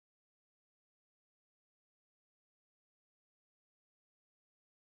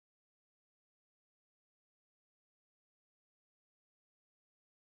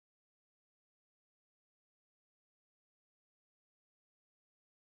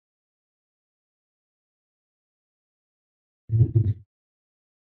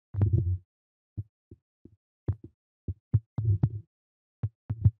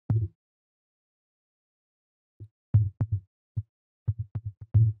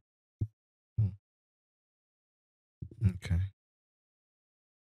Okay.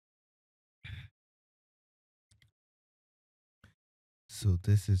 So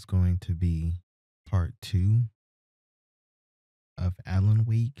this is going to be part two of Alan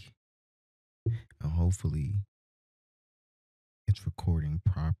Wake, and hopefully it's recording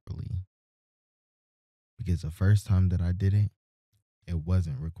properly. Because the first time that I did it, it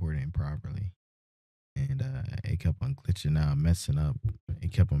wasn't recording properly, and it kept on glitching out, messing up.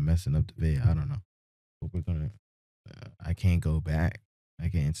 It kept on messing up the vid. I don't know, but we're gonna. I can't go back. I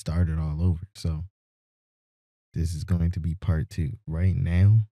can't start it all over. So this is going to be part two. Right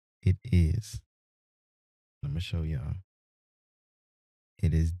now, it is. I'm gonna show y'all.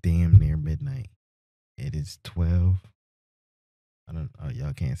 It is damn near midnight. It is 12. I don't. Oh,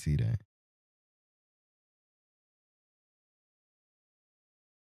 y'all can't see that.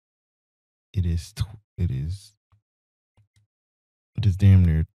 It is. It is. It is damn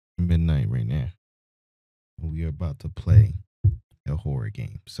near midnight right now. We are about to play a horror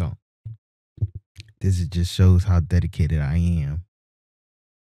game. So this is just shows how dedicated I am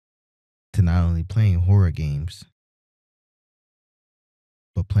to not only playing horror games,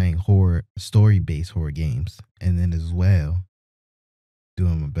 but playing horror story based horror games, and then as well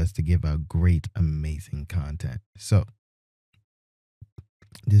doing my best to give out great, amazing content. So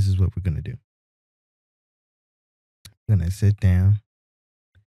this is what we're gonna do. We're gonna sit down.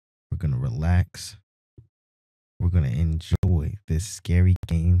 We're gonna relax. We're gonna enjoy this scary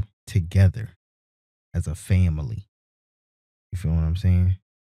game together as a family. You feel what I'm saying?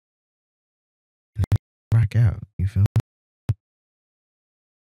 Rock out. You feel?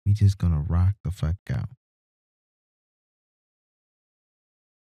 We just gonna rock the fuck out.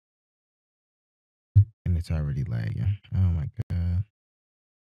 And it's already lagging. Oh my god.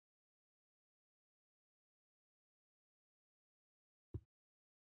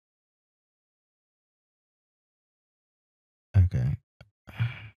 Okay.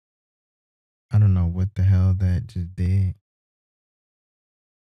 I don't know what the hell that just did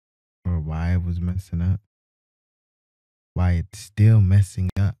or why it was messing up. Why it's still messing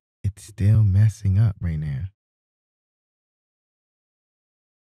up. It's still messing up right now.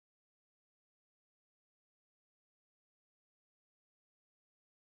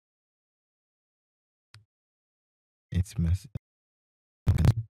 It's messing.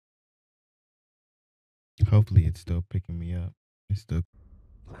 Hopefully it's still picking me up. It's still.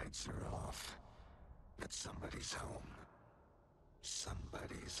 Lights are off, but somebody's home.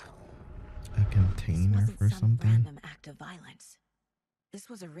 Somebody's home. A This container wasn't for some something. random act of violence. This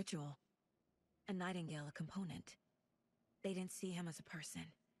was a ritual. A nightingale, a component. They didn't see him as a person.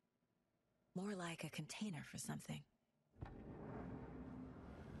 More like a container for something.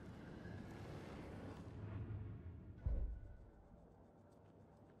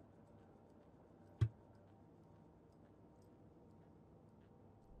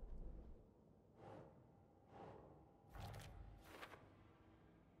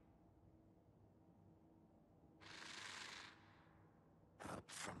 Up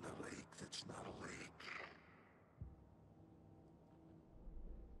from the lake that's not a lake.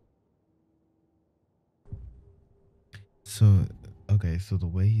 So okay, so the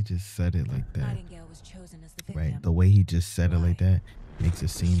way he just said it like that, Nightingale was chosen as the victim. right? The way he just said it like Why? that makes it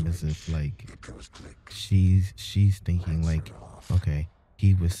seem as if like It goes click. she's thinking Lights like, are off. okay,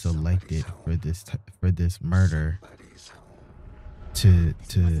 he was selected for this murder Somebody's home. to This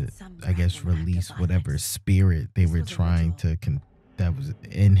to wasn't some I guess random act of release whatever violence. spirit they This were was a trying ritual. to that was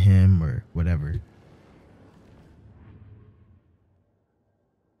in him or whatever.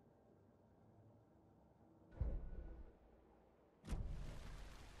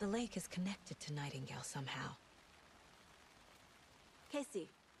 The lake is connected to Nightingale somehow. Casey,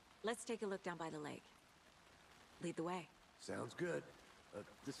 let's take a look down by the lake. Lead the way. Sounds good.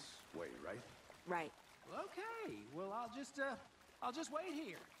 This way, right? Right. Okay, well, I'll just wait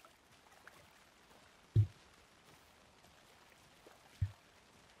here.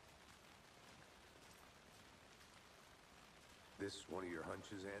 This one of your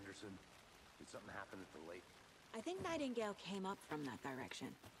hunches, Anderson? Did something happen at the lake? I think Nightingale came up from that direction.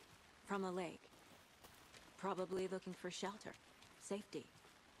 From the lake. Probably looking for shelter. Safety.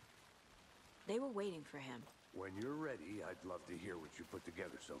 They were waiting for him. When you're ready, I'd love to hear what you put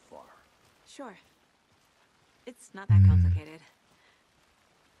together so far. Sure. It's not that complicated.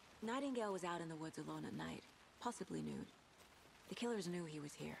 Nightingale was out in the woods alone at night, possibly nude. The killers knew he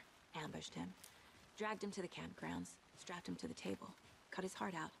was here, ambushed him, dragged him to the campgrounds, strapped him to the table, cut his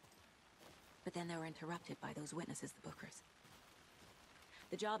heart out. But then they were interrupted by those witnesses, the Bookers.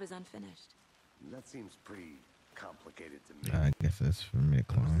 The job is unfinished. That seems pretty complicated to me. I guess that's for What's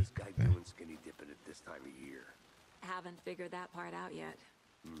midcline. this guy doing skinny dipping at this time of year? Haven't figured that part out yet.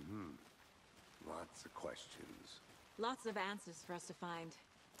 Lots of questions. Lots of answers for us to find.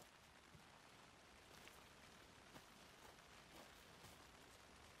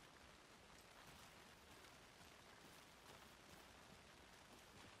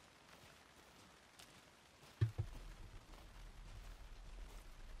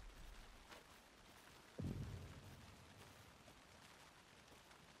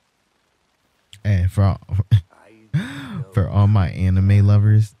 And for I for all my anime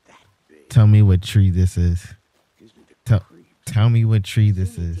lovers, that big. tell me what tree this is. Gives me the Tell creeps. tell me what tree You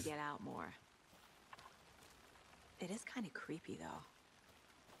this need is. to get out more. It is kind of creepy, though.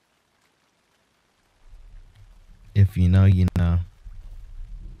 If you know, you know.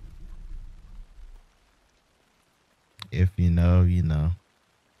 If you know, you know.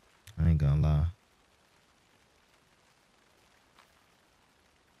 I ain't gonna lie.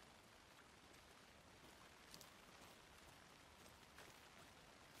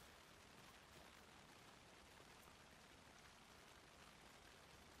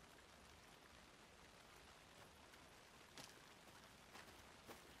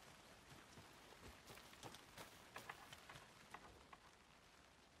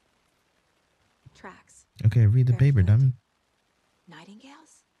 Tracks. Okay, read the paper, Barefoot. dummy.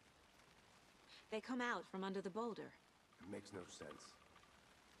 Nightingales? They come out from under the boulder. It makes no sense.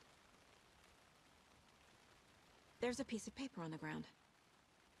 There's a piece of paper on the ground.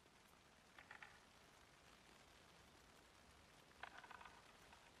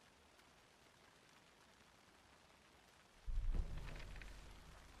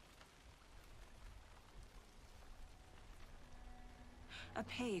 A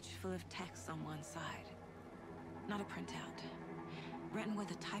page full of text on one side. Not a printout. Written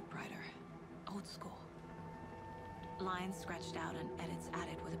with a typewriter. Old school. Lines scratched out and edits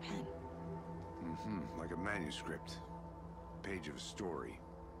added with a pen. Like a manuscript. Page of a story.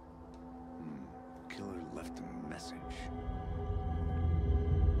 Killer left a message.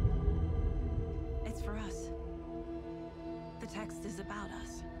 It's for us. The text is about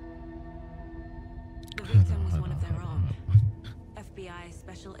us. The victim was one of their own. FBI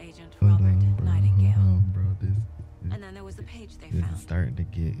Special Agent Robert Nightingale. Bro, this And then there was the page they is found. starting to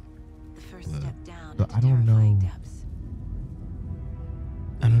get. The first step down So into I don't terrifying know. depths.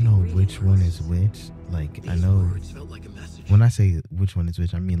 I don't know which one is which. Like, I know Words felt like a message. when I say which one is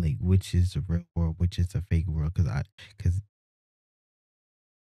which, I mean like which is the real world, which is the fake world. Because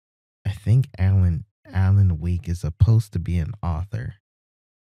I think Alan Wake is supposed to be an author,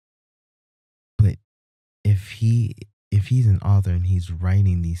 but if he's an author and he's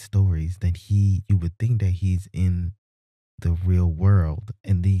writing these stories, then you would think that he's in the real world,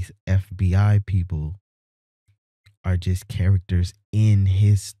 and these FBI people are just characters in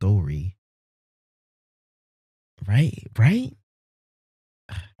his story. Right?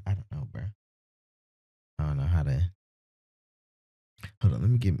 I don't know, bro. I don't know how to. Hold on,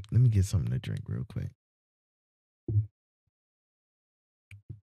 let me get something to drink real quick.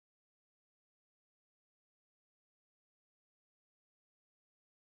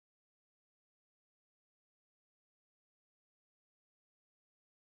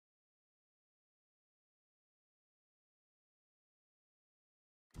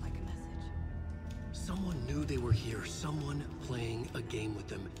 Like a message. Someone knew they were here. Someone playing a game with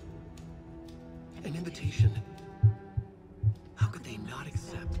them. An invitation. How could they not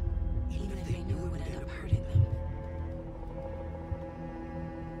accept? Even if they knew it would end up hurting them.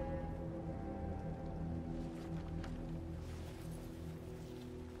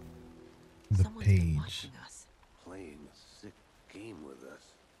 The Someone's been page. watching us. Playing a sick game with us.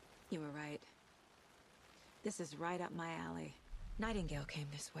 You were right. This is right up my alley. Nightingale came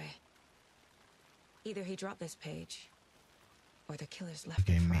this way. Either he dropped this page, or the killers left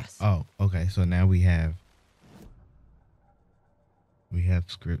Okay, it for man. us. Oh, okay. So now we have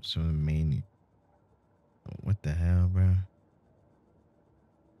scripts from the main. What the hell, bro?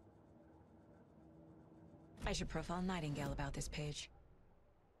 I should profile Nightingale about this page.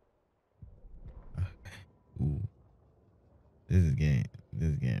 Ooh, this is getting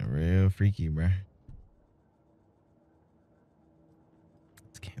real freaky, bro.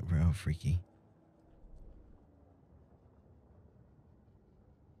 It's getting real freaky.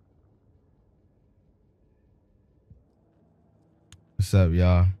 What's up,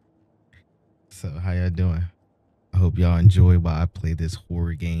 y'all? So, how y'all doing? I hope y'all enjoy while I play this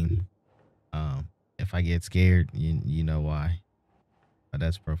horror game. if I get scared, you know why.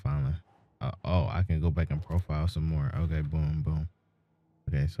 That's profiling. Oh, I can go back and profile some more. Okay, boom, boom.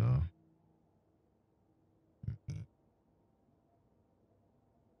 Okay, so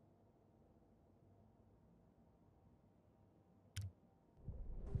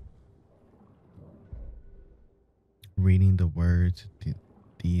reading the words,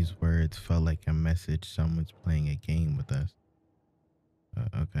 these words felt like a message. Someone's playing a game with us.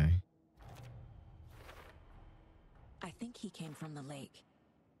 Okay. I think he came from the lake.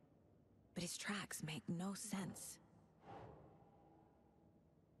 But his tracks make no sense.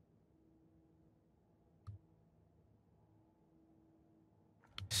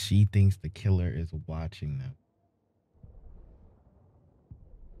 She thinks the killer is watching them.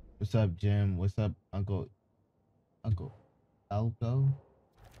 What's up, Jim? What's up, Uncle Alco?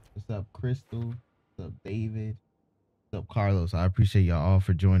 What's up, Crystal? What's up, David? What's up, Carlos? I appreciate y'all all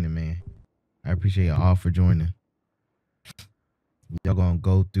for joining, man. I appreciate y'all all for joining. Y'all gonna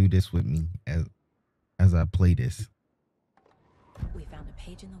go through this with me as I play this. We found a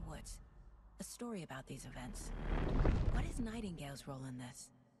page in the woods. A story about these events. What is Nightingale's role in this?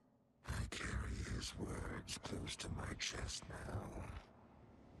 I carry his words close to my chest now.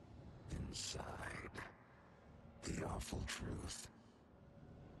 Inside, the awful truth.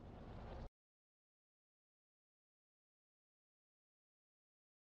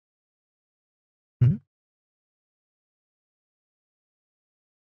 Hmm?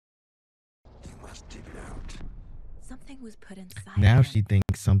 You must dig it out. Something was put inside Now him. she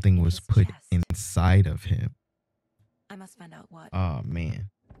thinks something In was his put chest. inside of him. I must find out what. Oh man.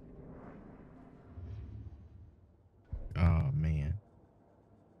 Oh man.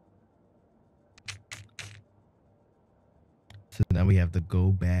 So now we have to go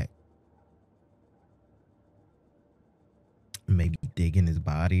back, maybe dig in his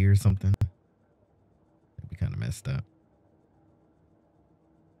body or something. That'd be kind of messed up.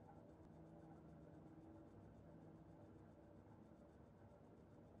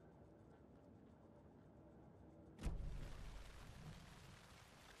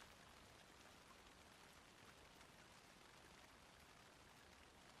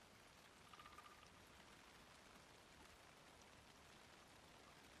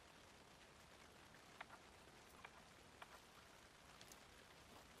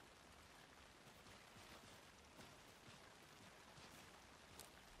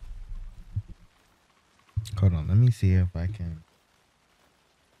 Hold on, let me see if I can.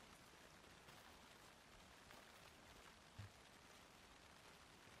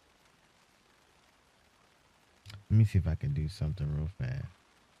 Let me see if I can do something real fast.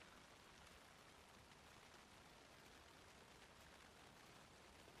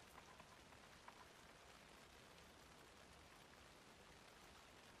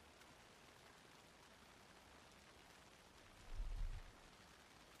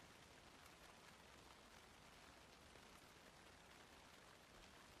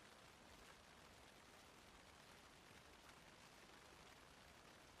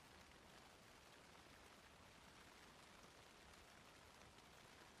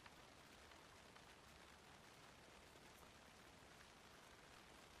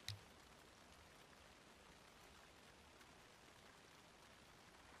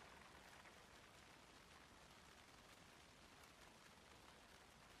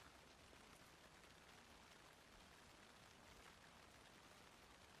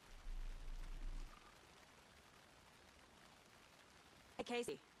 Hey,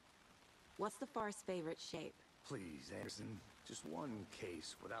 Casey. What's the far's favorite shape? Please, Anderson, just one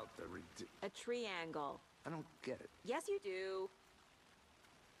case without the A triangle. I don't get it. Yes, you do.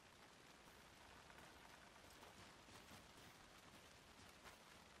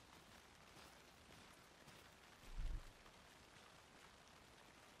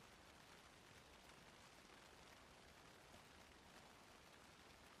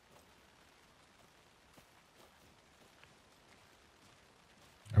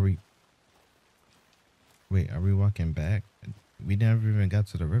 Are we? Wait, are we walking back? We never even got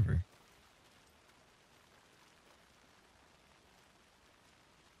to the river.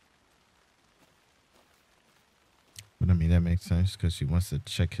 But I mean, that makes sense because she wants to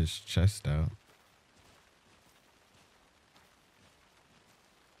check his chest out.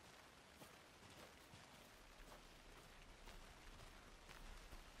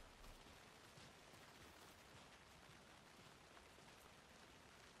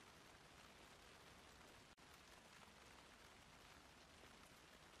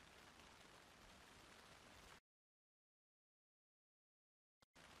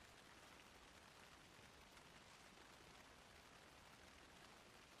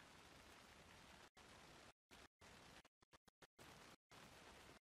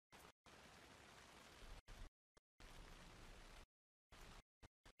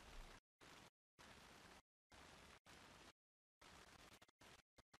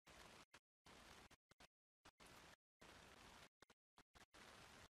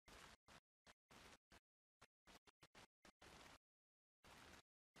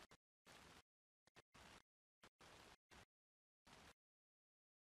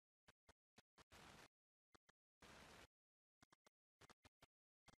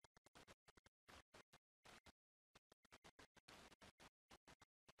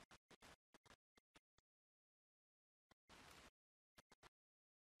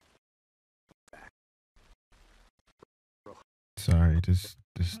 Sorry,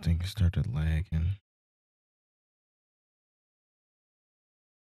 this thing started lagging.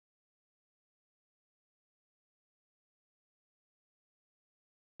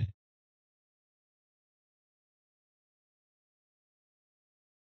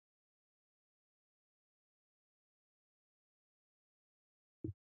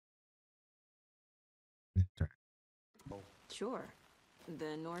 Sure,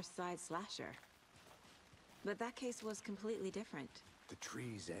 the North Side slasher. But that case was completely different. The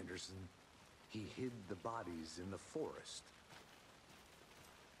trees, Anderson. He hid the bodies in the forest.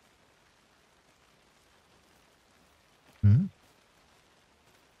 Hmm?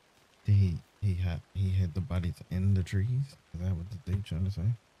 Did he hid the bodies in the trees? Is that what they trying to say?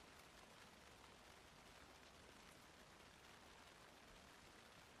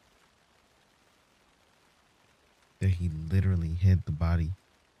 That he literally hid the body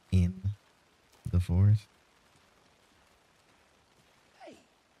in the forest? Hey,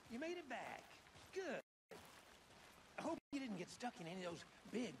 you made it back. Good. I hope you didn't get stuck in any of those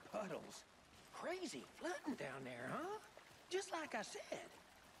big puddles. Crazy flooding down there, huh? Just like I said.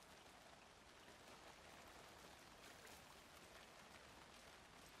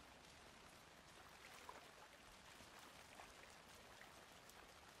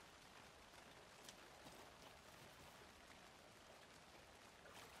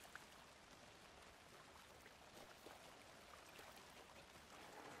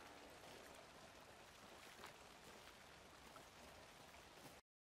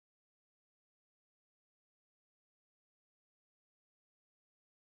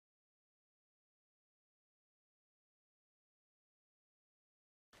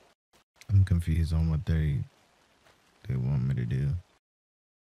 I'm confused on what they want me to do.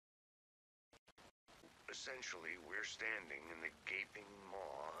 Essentially, we're standing in the gaping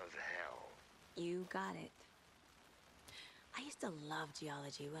maw of hell. You got it. I used to love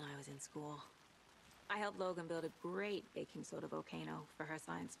geology when I was in school. I helped Logan build a great baking soda volcano for her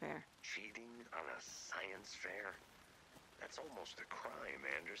science fair. Cheating on a science fair? That's almost a crime,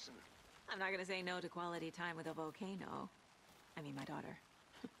 Anderson. I'm not gonna say no to quality time with a volcano. I mean, my daughter.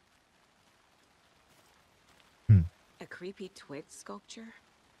 Hmm. A creepy twig sculpture?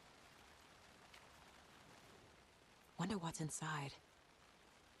 Wonder what's inside.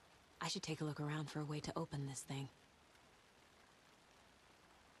 I should take a look around for a way to open this thing.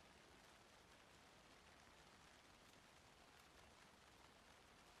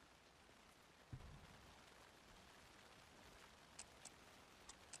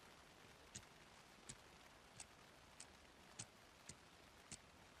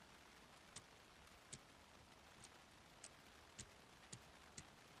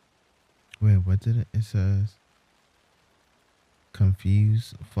 Wait, what did it says?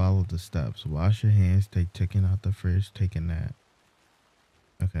 Confused, follow the steps. Wash your hands, take chicken out the fridge, take a nap.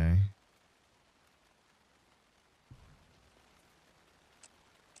 Okay.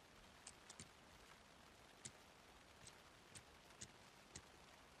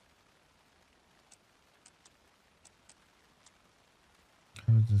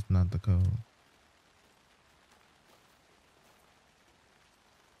 How is this not the code?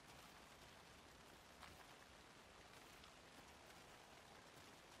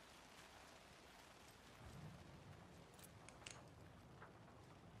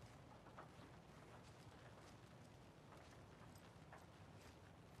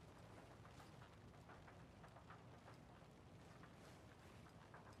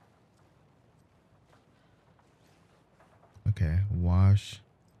 Okay, wash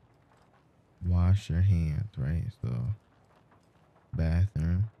your hands, right? So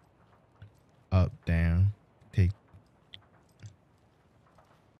bathroom, up, down, take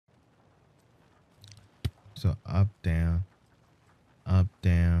so up, down, up,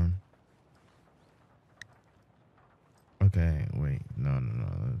 down. Okay, wait, no.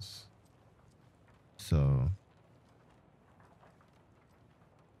 That's so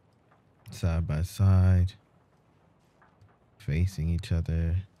side by side, facing each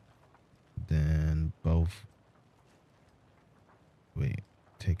other, then both. Wait,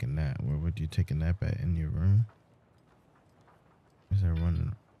 take a nap. Where would you take a nap at? In your room? Is there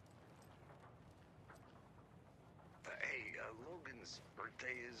one? Hey, Logan's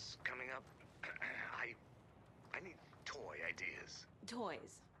birthday is coming up. I need toy ideas.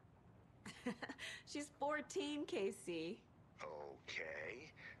 Toys. She's 14, Casey.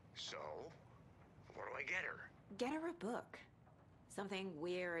 Okay, so what do I get her? Get her a book. Something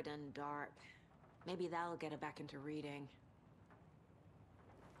weird and dark. Maybe that'll get her back into reading.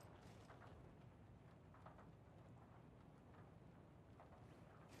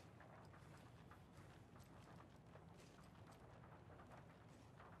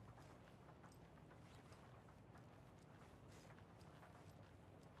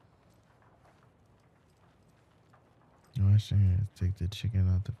 Wash your hands. Take the chicken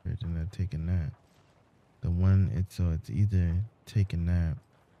out the fridge and then take a nap. The one it's either take a nap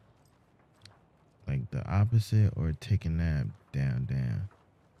like the opposite or take a nap down.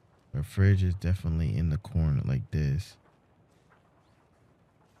 The fridge is definitely in the corner like this.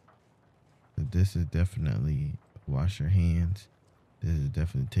 So this is definitely wash your hands. This is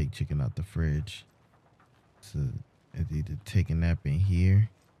definitely take chicken out the fridge. So it's either take a nap in here,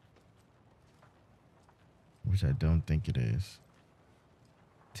 which I don't think it is.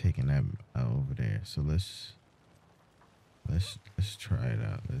 Take a nap out over there. So let's try it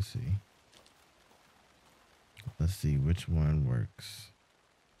out. Let's see. Let's see which one works.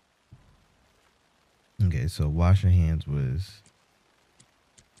 Okay, so wash your hands was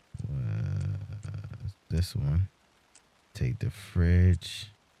this one. Take the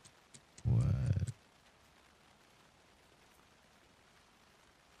fridge. What?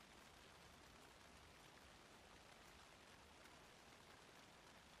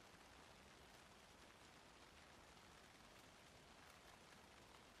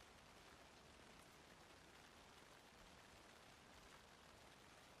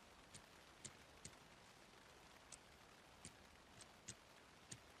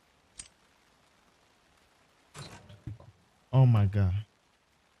 Oh my god.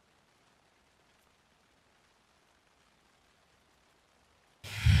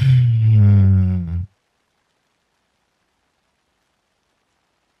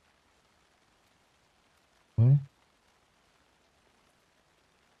 What?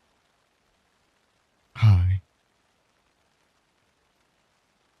 Hi.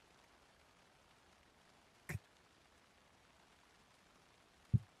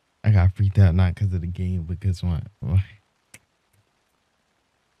 I got freaked out not because of the game, but because my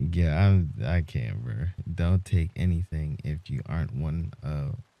yeah, I can't, bro. Don't take anything if you aren't one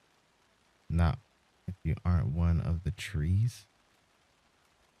of not if you aren't one of the trees.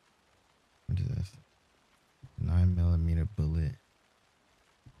 What is this? 9mm bullet.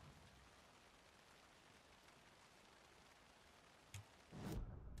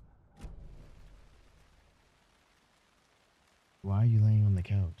 Why are you laying on the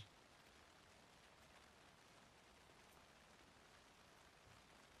couch?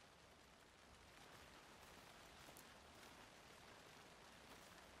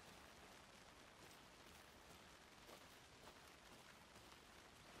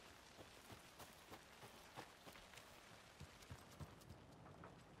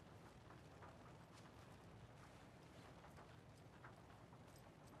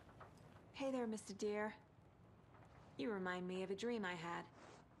 Hey there, Mr. Deer. You remind me of a dream I had.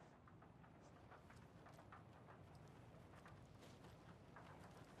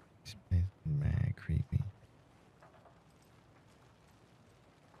 This place is mad creepy.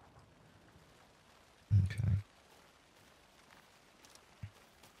 Okay.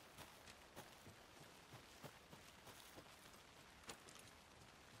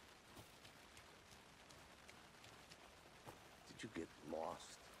 Did you get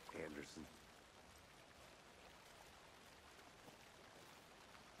lost, Anderson?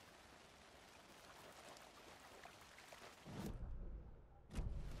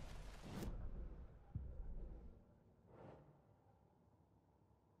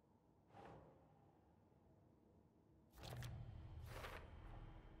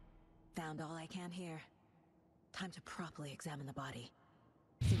 Found all I can here. Time to properly examine the body.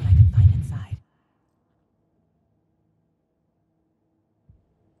 See what I can find inside.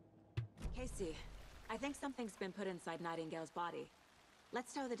 Casey, I think something's been put inside Nightingale's body.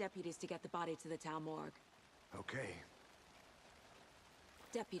 Let's tell the deputies to get the body to the town morgue. Okay.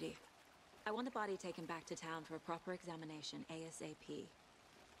 Deputy, I want the body taken back to town for a proper examination ASAP.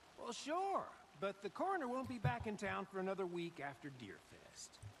 Well, sure. But the coroner won't be back in town for another week after Deerfest.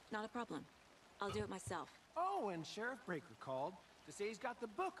 Not a problem. I'll do it myself. Oh, and Sheriff Breaker called to say he's got the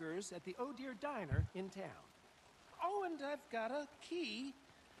Bookers at the Oh Dear Diner in town. Oh, and I've got a key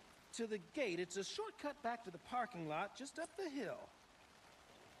to the gate. It's a shortcut back to the parking lot just up the hill.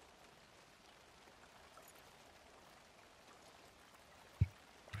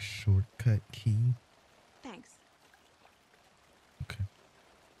 Shortcut key. Thanks. Okay.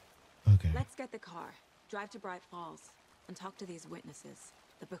 Okay. Let's get the car, drive to Bright Falls, and talk to these witnesses,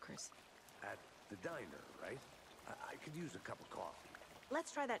 the Bookers. At the diner, right? I could use a cup of coffee.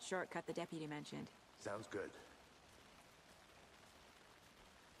 Let's try that shortcut the deputy mentioned. Sounds good.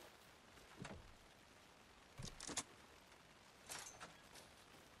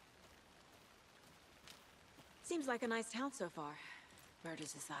 Seems like a nice town so far.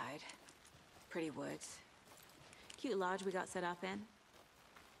 Murders aside. Pretty woods. Cute lodge we got set up in.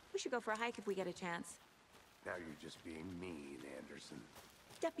 We should go for a hike if we get a chance. Now you're just being mean, Anderson.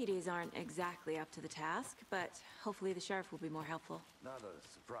 Deputies aren't exactly up to the task, but hopefully the sheriff will be more helpful. Not a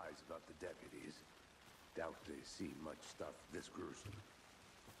surprise about the deputies. Doubt they see much stuff this gruesome.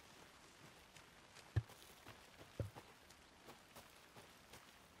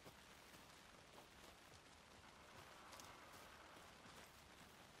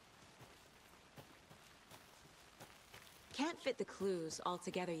 Can't fit the clues all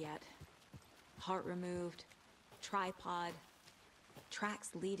together yet. Heart removed, tripod,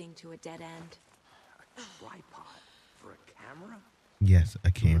 tracks leading to a dead end. A tripod for a camera? Yes,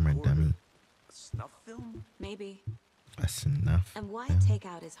 a camera Record dummy. A snuff film? Maybe. A snuff. And why film? take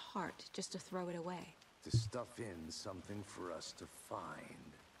out his heart just to throw it away? To stuff in something for us to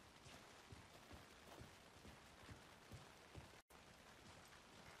find.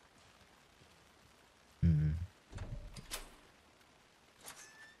 Hmm.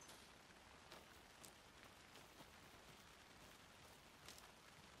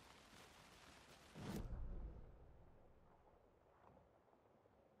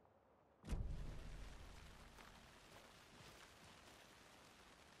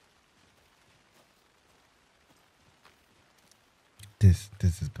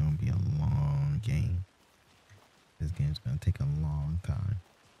 This is gonna be a long game. This game's gonna take a long time.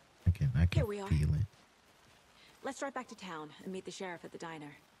 I can Here we are. feel it. Let's drive back to town and meet the sheriff at the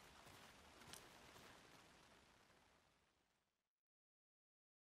diner.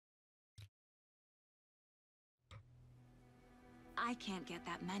 I can't get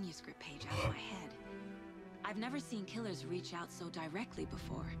that manuscript page out of my head. I've never seen killers reach out so directly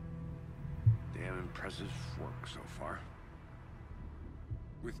before. Damn impressive work so far.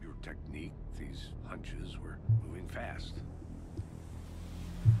 With your technique, these hunches were moving fast.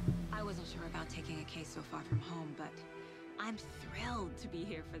 I wasn't sure about taking a case so far from home, but I'm thrilled to be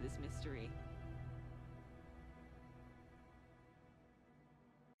here for this mystery.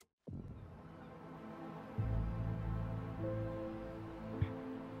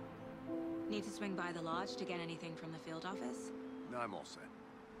 Need to swing by the lodge to get anything from the field office? No, I'm all set.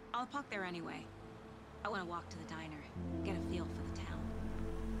 I'll park there anyway. I want to walk to the diner, get a feel for the town.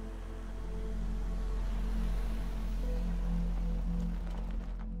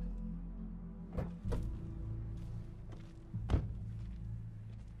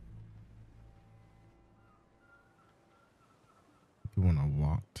 You want to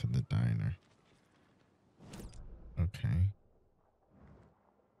walk to the diner. Okay.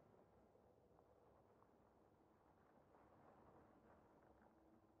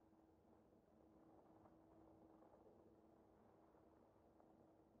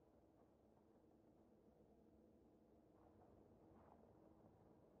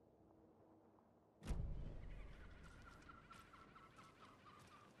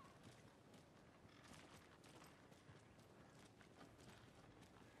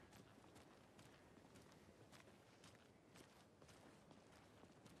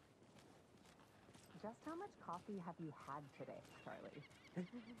 Just how much coffee have you had today, Charlie?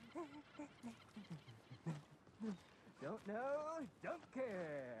 Don't know, don't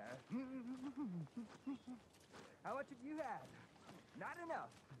care. How much have you had? Not enough.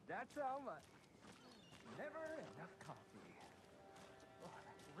 That's how much. Never enough coffee. Oh,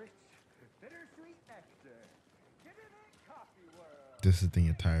 that's rich, bittersweet nectar. Get in it, coffee world. This is the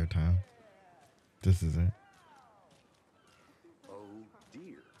entire time. This is it. Oh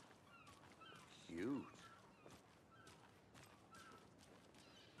dear. Huge.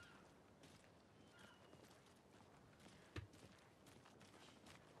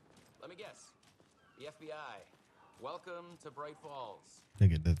 Let me guess. The FBI. Welcome to Bright Falls. I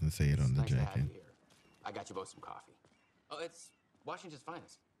think it doesn't say it on It's the nice to have jacket. you here. I got you both some coffee. Oh, it's Washington's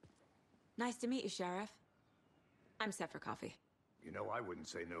finest. Nice to meet you, Sheriff. I'm set for coffee. You know, I wouldn't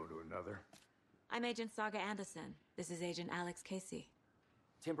say no to another. I'm Agent Saga Anderson. This is Agent Alex Casey.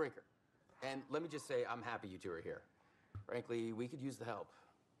 Tim Breaker. And let me just say, I'm happy you two are here. Frankly, we could use the help.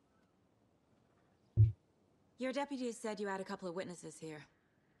 Your deputies said you had a couple of witnesses here.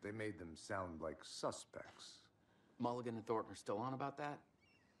 They made them sound like suspects. Mulligan and Thornton are still on about that?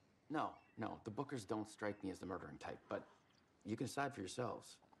 No, the Bookers don't strike me as the murdering type, but you can decide for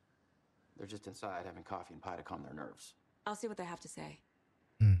yourselves. They're just inside having coffee and pie to calm their nerves. I'll see what they have to say.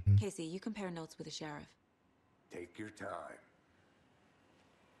 Mm-hmm. Casey, you compare notes with the sheriff. Take your time.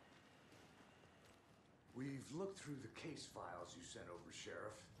 We've looked through the case files you sent over,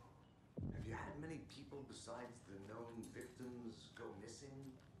 Sheriff. Have you had many people besides the known victims go missing?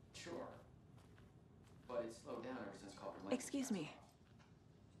 Sure. But it's slowed down ever since Culver Lane. Excuse me.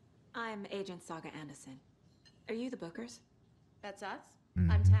 I'm Agent Saga Anderson. Are you the Bookers? That's us. Mhm.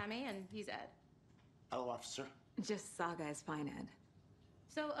 I'm Tammy, and he's Ed. Hello, officer. Just Saga is fine, Ed.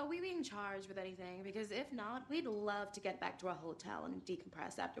 So, are we being charged with anything? Because if not, we'd love to get back to our hotel and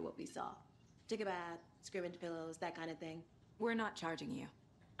decompress after what we saw. Take a bath, scream into pillows, that kind of thing. We're not charging you.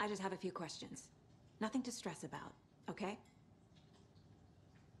 I just have a few questions. Nothing to stress about, okay?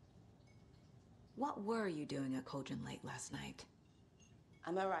 What were you doing at Cauldron Lake last night?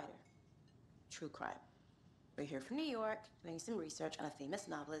 I'm a writer. True crime. We're here from New York, doing some research on a famous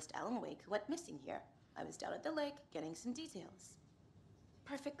novelist, Alan Wake, who went missing here. I was down at the lake, getting some details.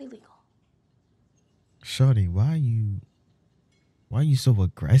 Perfectly legal. Shorty, why are you so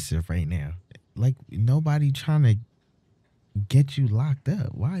aggressive right now? Like nobody trying to get you locked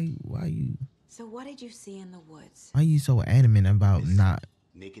up. Why you So what did you see in the woods? why are you so adamant about This not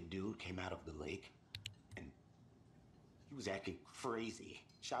naked dude came out of the lake, and he was acting crazy,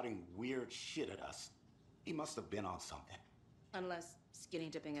 shouting weird shit at us. He must have been on something. Unless skinny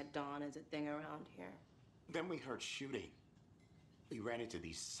dipping at dawn is a thing around here. Then we heard shooting. We ran into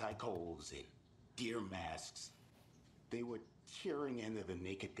these psychos in deer masks. They were tearing into the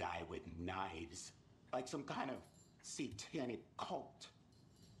naked guy with knives, like some kind of satanic cult.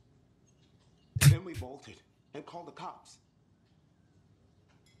 Then we bolted and called the cops.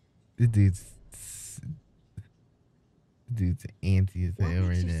 the dude's anti as What hell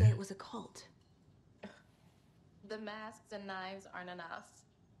makes right you say now. it was a cult? The masks and knives aren't enough.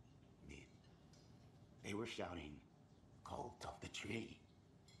 They were shouting, "Cult of the tree,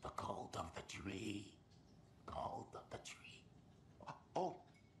 the cult of the tree, cult of the tree." Oh,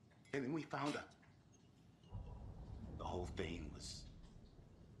 and then we found it. The whole thing was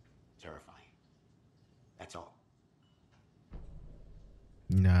terrifying. That's all.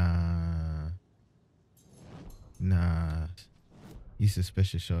 Nah. You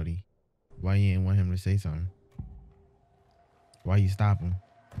suspicious, Shorty. Why you ain't want him to say something? Why you stop him?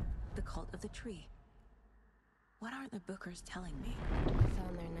 The cult of the tree. What aren't the bookers telling me?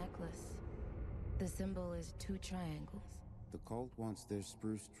 Found their necklace. The symbol is 2 triangles. The cult wants their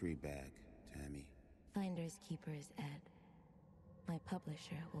spruce tree back, Tammy. Finders keepers, Ed. My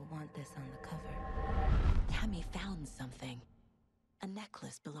publisher will want this on the cover. Tammy found something. A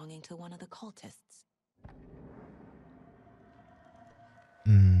necklace belonging to one of the cultists.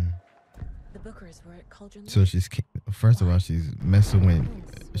 The bookers were at Cauldron So Lake. she's first of all she's messing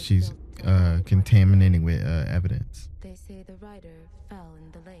with she's contaminating with evidence. They say the writer fell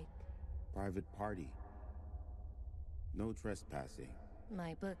in the lake. Private party. No trespassing.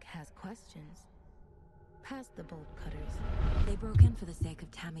 My book has questions. Past the bolt cutters. They broke in for the sake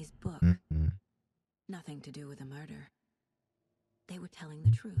of Tammy's book. Mm-hmm. Nothing to do with a murder. They were telling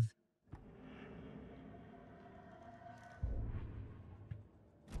the truth.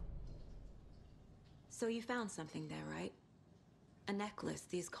 So you found something there, right? A necklace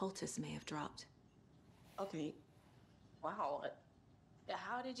these cultists may have dropped. Okay. Wow.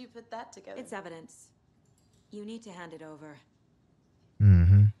 How did you put that together? It's evidence. You need to hand it over.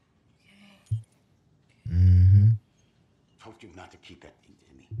 Mm-hmm. Mm-hmm. Told you not to keep that thing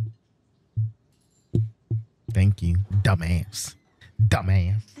to me. Thank you, dumbass.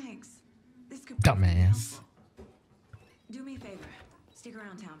 Dumbass. Thanks. This could prove to be Dumbass. helpful. Do me a favor. Stick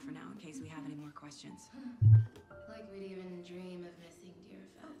around town for now in case we have any more questions. Like we'd even dream of missing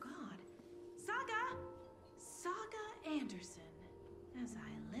Deerfest. Oh, God. Saga! Saga Anderson. As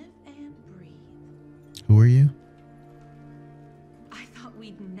I live and breathe. Who are you? I thought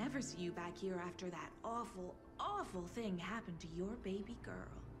we'd never see you back here after that awful, awful thing happened to your baby girl.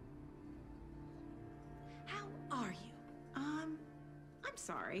 How are you? I'm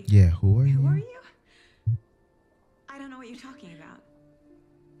sorry. Yeah, who are you? Who are you? I don't know what you're talking about.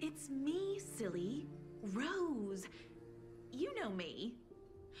 It's me, silly. Rose. You know me.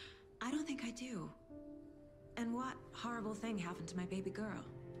 I don't think I do. And what horrible thing happened to my baby girl?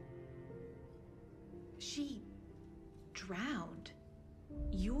 She drowned.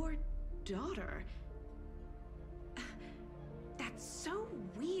 Your daughter. That's so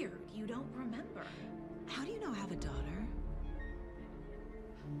weird you don't remember. How do you know I have a daughter?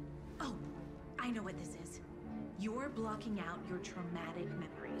 Oh, I know what this is. You're blocking out your traumatic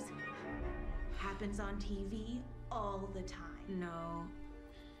memories. Happens on TV all the time. No.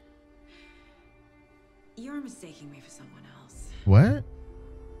 You're mistaking me for someone else. What?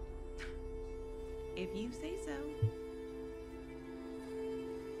 If you say so.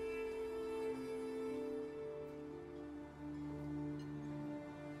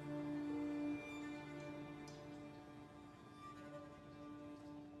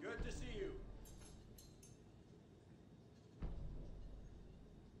 Good to see you.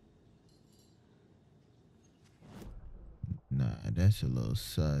 Nah, that's a little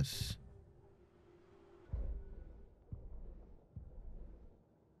sus.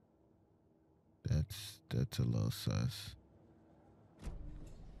 That's a little sus.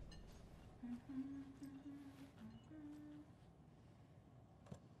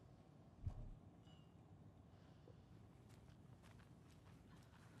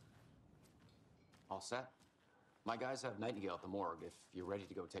 All set? My guys have Nightingale at the morgue if you're ready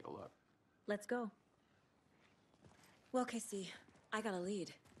to go take a look. Let's go. Well, Casey, I got a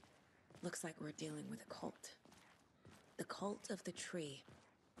lead. Looks like we're dealing with a cult. The cult of the tree.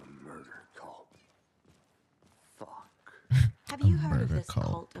 A murder cult. Fuck. Have you heard of this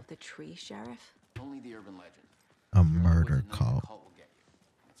cult of the tree, Sheriff? Only the urban legend. A murder cult. Cult will get you.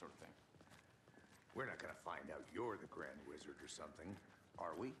 That sort of thing. We're not gonna find out you're the Grand Wizard or something,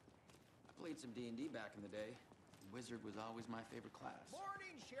 are we? I played some D&D back in the day. Wizard was always my favorite class.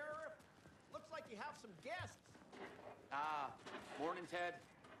 Morning, Sheriff. Looks like you have some guests. Ah, morning, Ted.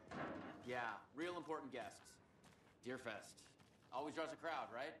 Yeah, real important guests. Deerfest. Always draws a crowd,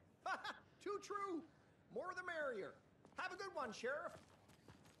 right? Too true. More the merrier. Have a good one, Sheriff.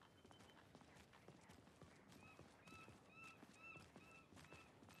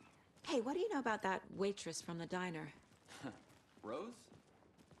 Hey, what do you know about that waitress from the diner? Rose?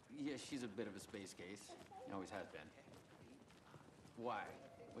 Yeah, she's a bit of a space case. Always has been. Why?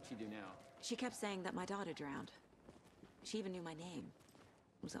 What'd she do now? She kept saying that my daughter drowned. She even knew my name.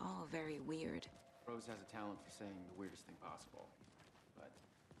 It was all very weird. Rose has a talent for saying the weirdest thing possible. But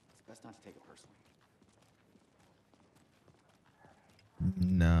it's best not to take it personally.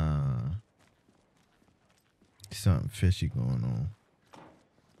 Nah. Something fishy going on.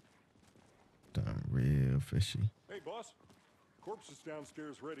 Something real fishy. Hey, boss. Corpse is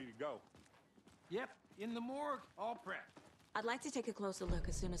downstairs ready to go. Yep, in the morgue, all prepped. I'd like to take a closer look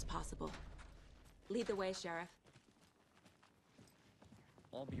as soon as possible. Lead the way, Sheriff.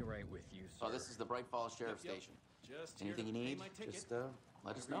 I'll be right with you, sir. Oh, this is the Bright Falls Sheriff Station. Just anything you need, just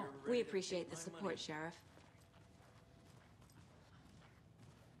let us know. We appreciate the support, Sheriff.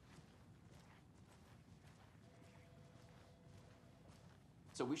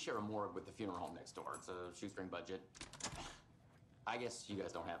 So we share a morgue with the funeral home next door. It's a shoestring budget. I guess you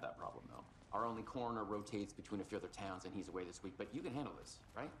guys don't have that problem, though. Our only coroner rotates between a few other towns, and he's away this week, but you can handle this,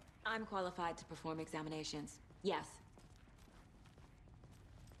 right? I'm qualified to perform examinations. Yes.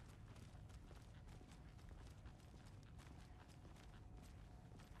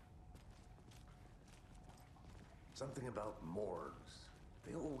 Something about morgues.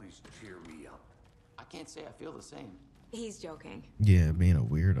 They always cheer me up. I can't say I feel the same. He's joking. Yeah, being a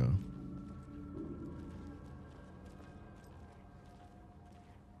weirdo.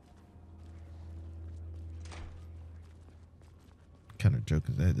 Kind of joke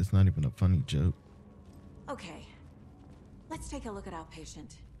is that? It's not even a funny joke. Okay. Let's take a look at our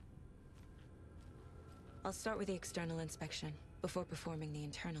patient. I'll start with the external inspection before performing the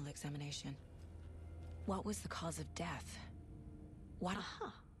internal examination. What was the cause of death? What?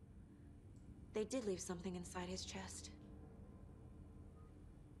 Aha. They did leave something inside his chest.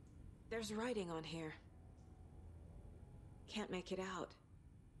 There's writing on here. Can't make it out.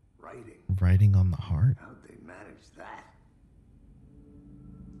 Writing? Writing on the heart? How'd they manage that?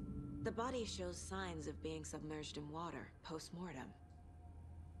 The body shows signs of being submerged in water post-mortem.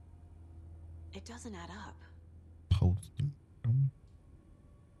 It doesn't add up. Post-mortem?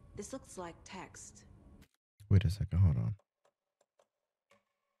 This looks like text. Wait a second, hold on.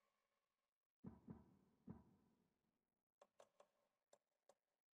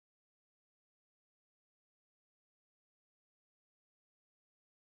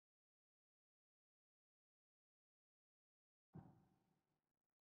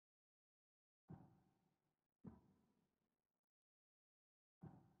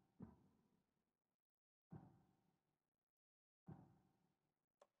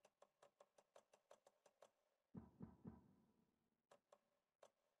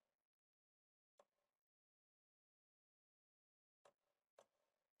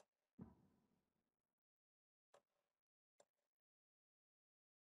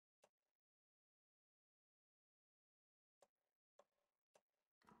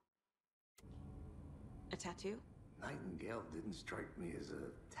 A tattoo? Nightingale didn't strike me as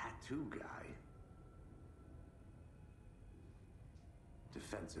a tattoo guy.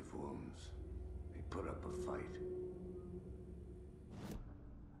 Defensive wounds. They put up a fight.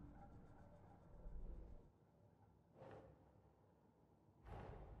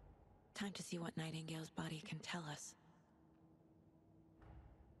 Time to see what Nightingale's body can tell us.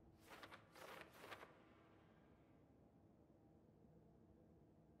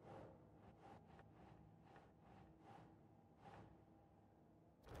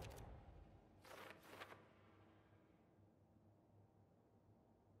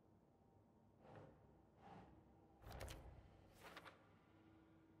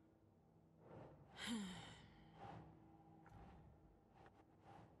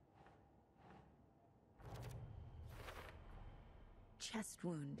 chest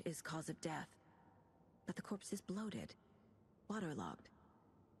wound is cause of death, but the corpse is bloated, waterlogged.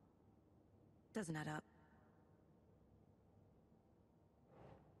 Doesn't add up.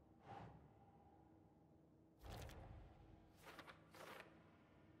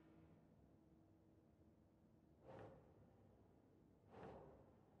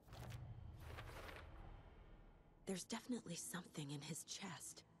 There's definitely something in his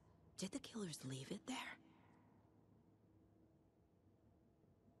chest. Did the killers leave it there?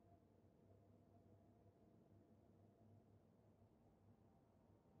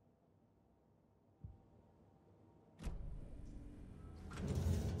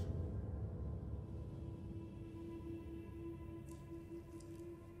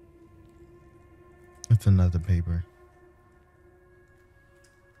 It's another paper.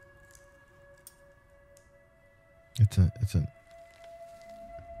 It's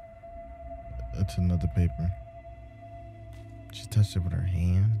another paper. She touched it with her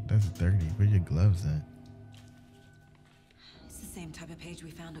hand. That's dirty. Where your gloves at? It's the same type of page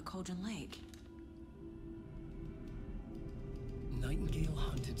we found at Cauldron Lake. Nightingale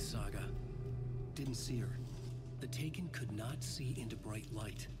hunted Saga. Didn't see her. The Taken could not see into bright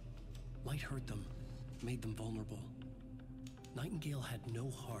light. Light hurt them, made them vulnerable. Nightingale had no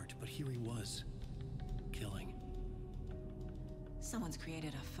heart, but here he was, killing. Someone's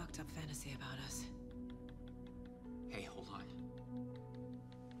created a fucked up fantasy about us. Hey, hold on.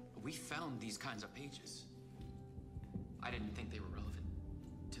 We found these kinds of pages. I didn't think they were relevant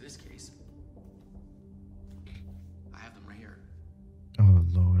to this case. I have them right here. Oh,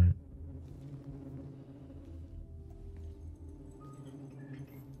 Lord.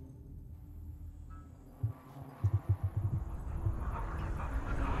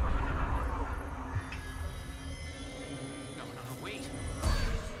 No, wait.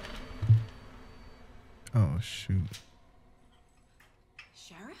 Oh, shoot.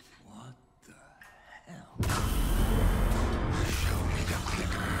 Sheriff? What the hell? Show me the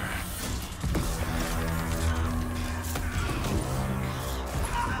clicker.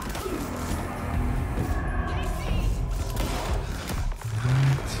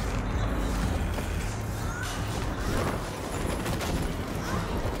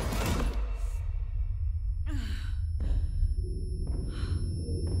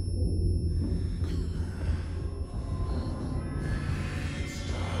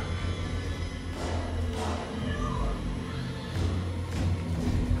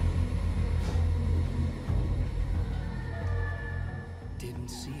 Didn't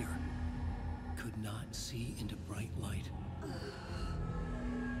see her. Could not see into bright light.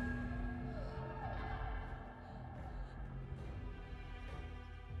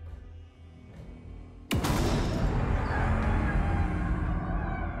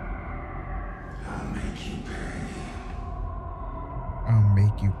 I'll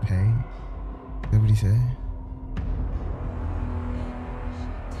make you pay. Is that what he said?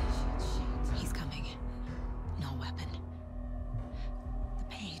 He's coming. No weapon.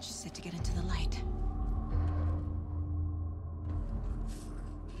 The page said to get into the light.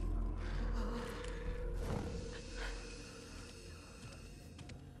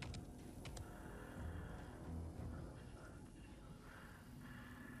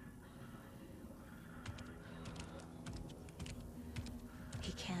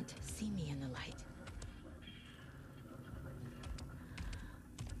 He can't see me in the light.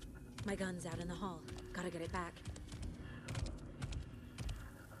 My gun's out in the hall. Gotta get it back.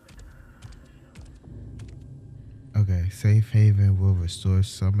 Okay, safe haven will restore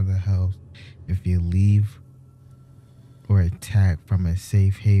some of the health if you leave or attack from a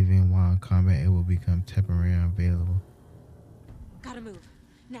safe haven while in combat. It will become temporarily unavailable. Gotta move.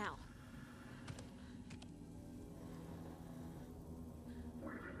 Now.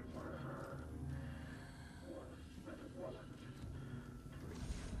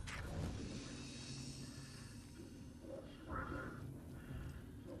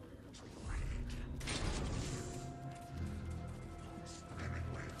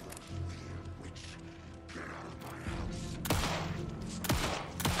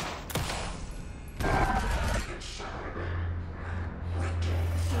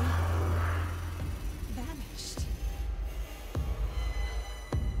 Vanished.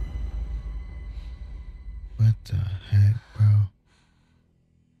 What the heck, bro?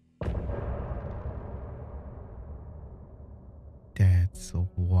 That's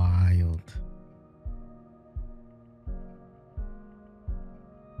wild.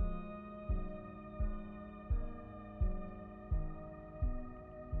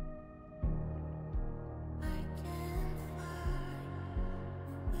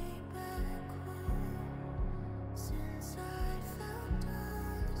 Since I found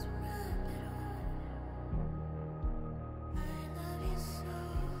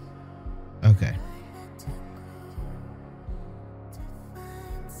Okay.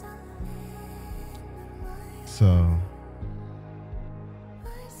 So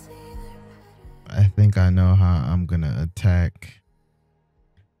I think I know how I'm gonna attack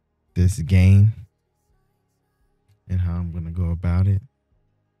this game and how I'm gonna go about it.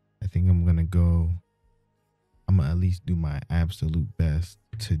 I think I'm gonna at least do my absolute best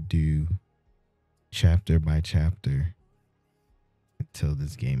to do chapter by chapter until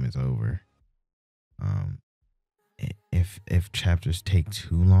this game is over. If chapters take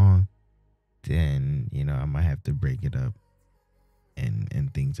too long, then I might have to break it up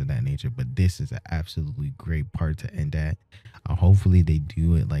and things of that nature. But this is an absolutely great part to end at. Hopefully they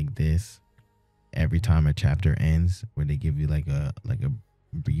do it like this every time a chapter ends, where they give you like a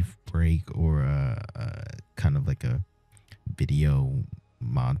brief break or a kind of like a video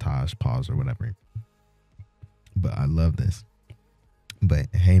montage pause or whatever. But I love this.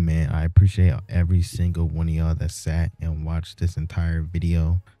 But hey man, I appreciate every single one of y'all that sat and watched this entire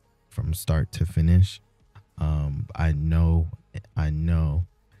video from start to finish. I know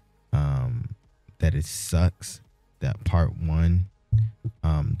that it sucks that part one,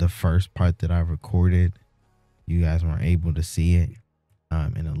 the first part that I recorded, you guys weren't able to see it.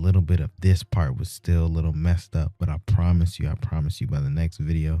 And a little bit of this part was still a little messed up, but I promise you by the next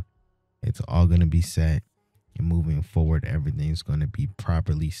video, it's all going to be set. And moving forward, everything's going to be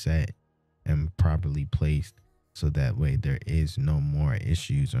properly set and properly placed, so that way there is no more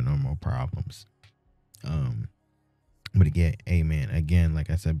issues or no more problems. But again, hey man, again, like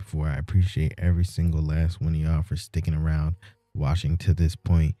I said before, I appreciate every single last one of y'all for sticking around, watching to this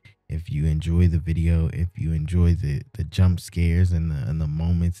point. If you enjoy the video, if you enjoy the jump scares and the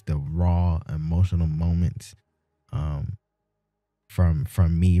moments, the raw emotional moments,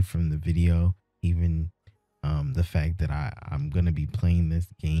 from me, from the video, even the fact that I'm gonna be playing this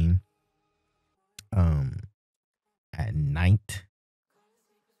game at night,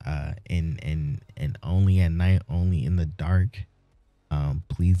 and only at night, only in the dark.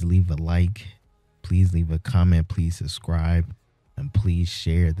 Please leave a like, please leave a comment, please subscribe, and please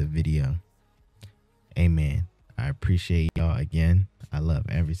share the video. Amen. I appreciate y'all again. I love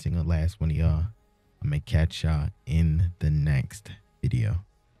every single last one of y'all. I'm gonna catch y'all in the next video.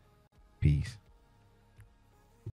 Peace.